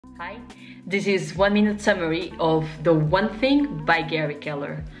Hi, this is 1 minute summary of The One Thing by Gary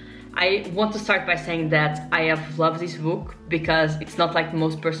Keller. I want to start by saying that I have loved this book because it's not like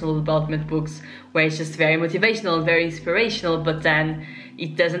most personal development books where it's just very motivational, very inspirational, but then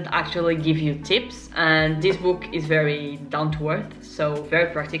it doesn't actually give you tips. And this book is very down to earth, so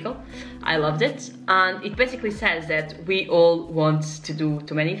very practical. I loved it. And it basically says that we all want to do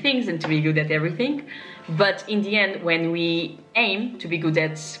too many things and to be good at everything. But in the end, when we aim to be good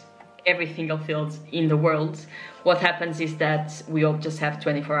at every single field in the world, what happens is that we all just have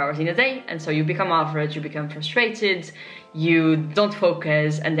 24 hours in a day, and so you become average, you become frustrated, you don't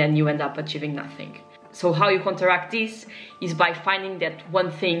focus, and then you end up achieving nothing. So how you counteract this is by finding that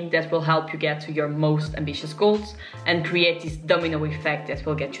one thing that will help you get to your most ambitious goals and create this domino effect that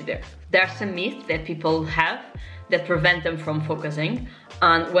will get you there. There are some myths that people have that prevent them from focusing,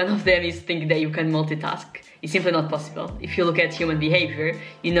 and one of them is thinking that you can multitask. It's simply not possible. If you look at human behavior,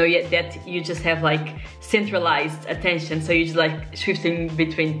 you know that you just have like centralized attention, so you're just like shifting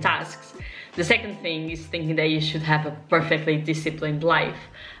between tasks. The second thing is thinking that you should have a perfectly disciplined life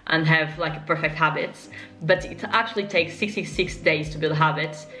and have like perfect habits, but it actually takes 66 days to build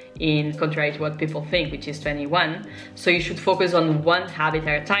habits, in contrary to what people think, which is 21. So you should focus on one habit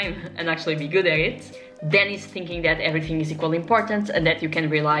at a time and actually be good at it. Then it's thinking that everything is equally important and that you can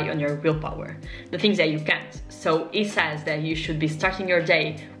rely on your willpower, the things that you can't. So it says that you should be starting your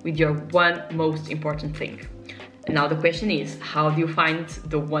day with your one most important thing. And now the question is, how do you find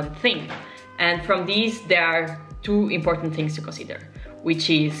the one thing? And from these, there are two important things to consider,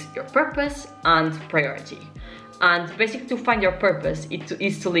 which is your purpose and priority. And basically, to find your purpose, it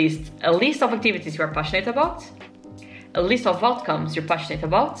is to list a list of activities you are passionate about, a list of outcomes you're passionate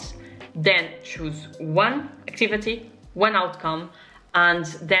about, then choose one activity, one outcome, and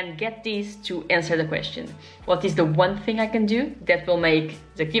then get this to answer the question: what is the one thing I can do that will make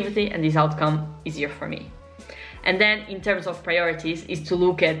the activity and this outcome easier for me? And then in terms of priorities is to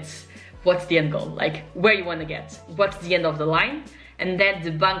look at what's the end goal, like where you want to get, what's the end of the line, and then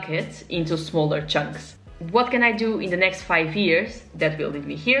debunk it into smaller chunks. What can I do in the next 5 years that will lead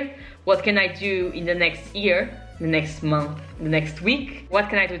me here? What can I do in the next year, the next month, the next week? What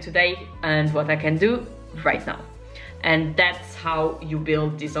can I do today and what I can do right now? And that's how you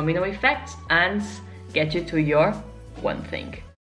build this domino effect and get you to your one thing.